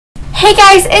Hey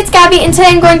guys, it's Gabby, and today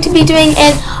I'm going to be doing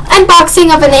an unboxing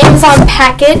of an Amazon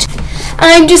package.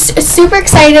 I'm just super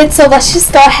excited, so let's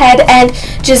just go ahead and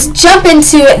just jump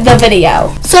into the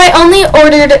video. So I only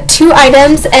ordered 2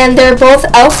 items, and they're both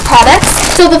e.l.f. products.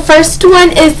 So the first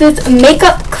one is this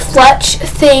makeup clutch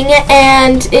thing,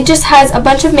 and it just has a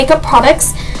bunch of makeup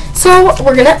products. So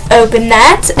we're gonna open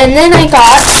that, and then I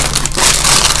got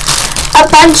a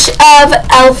bunch of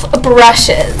e.l.f.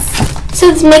 brushes. So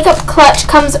this makeup clutch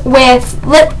comes with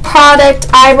lip product,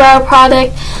 eyebrow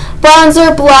product,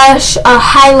 bronzer, blush,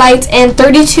 highlights, and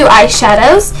 32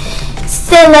 eyeshadows.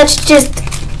 So let's just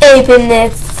open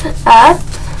this up.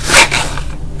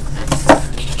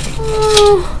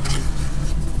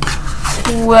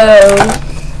 Whoa.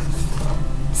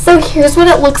 So here's what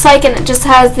it looks like, and it just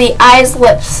has the eyes,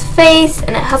 lips, face,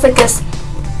 and it has like this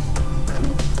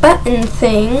button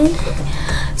thing.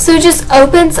 So it just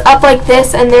opens up like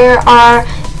this, and there are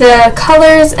the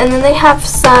colors, and then they have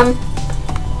some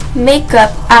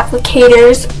makeup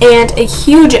applicators and a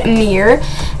huge mirror,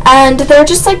 and they're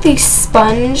just like these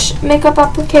sponge makeup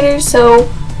applicators. So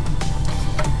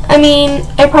I mean,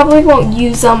 I probably won't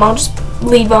use them, I'll just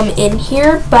leave them in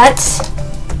here, but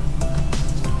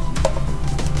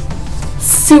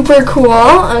super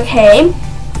cool. Okay,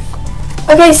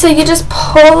 so you just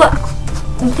pull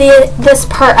this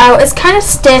part out. It's kind of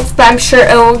stiff, but I'm sure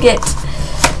it will get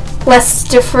less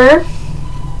stiffer.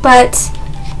 But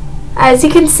as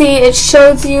you can see, it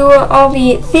shows you all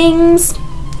the things.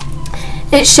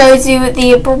 It shows you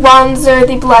the bronzer,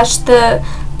 the blush, the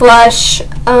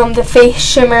face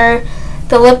shimmer,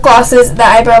 the lip glosses, the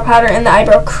eyebrow powder, and the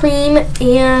eyebrow cream.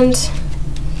 And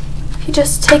if you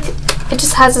just take, it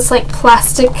just has this like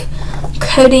plastic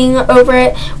coating over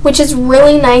it, which is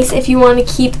really nice if you want to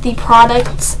keep the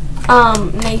product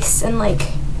nice and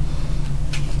like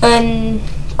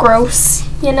ungross,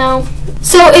 you know.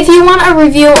 So if you want a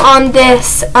review on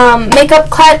this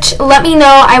makeup clutch, let me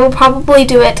know. I will probably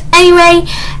do it anyway,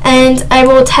 and I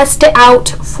will test it out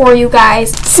for you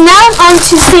guys. So now I'm on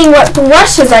to seeing what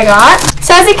brushes I got.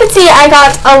 So as you can see, I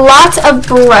got a lot of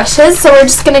brushes, so we're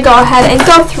just going to go ahead and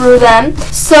go through them.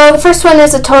 So the first one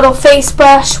is a total face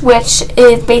brush, which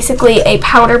is basically a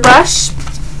powder brush.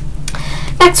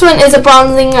 Next one is a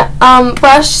bronzing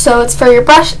brush, so it's for your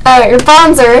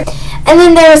bronzer. And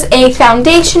then there's a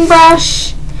foundation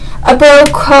brush, a brow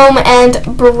comb and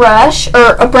brush,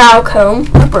 or a brow comb,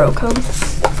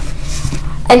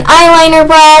 an eyeliner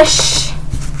brush,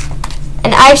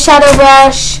 an eyeshadow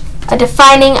brush, a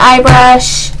defining eye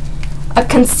brush, a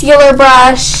concealer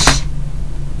brush,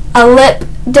 a lip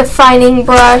defining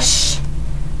brush,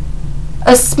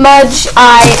 a smudge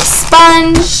eye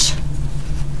sponge,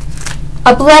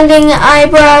 a blending eye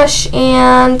brush,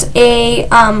 and a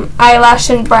eyelash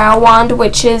and brow wand,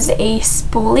 which is a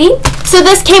spoolie. So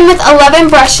this came with 11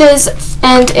 brushes,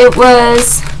 and it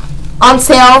was on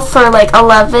sale for like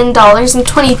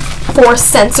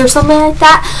 $11.24 or something like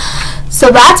that. So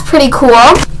that's pretty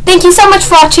cool. Thank you so much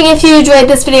for watching. If you enjoyed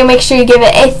this video, make sure you give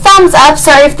it a thumbs up.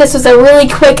 Sorry if this was a really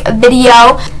quick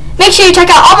video. Make sure you check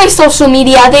out all my social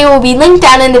media. They will be linked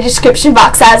down in the description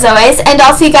box as always. And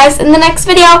I'll see you guys in the next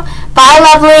video. Bye,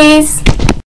 lovelies.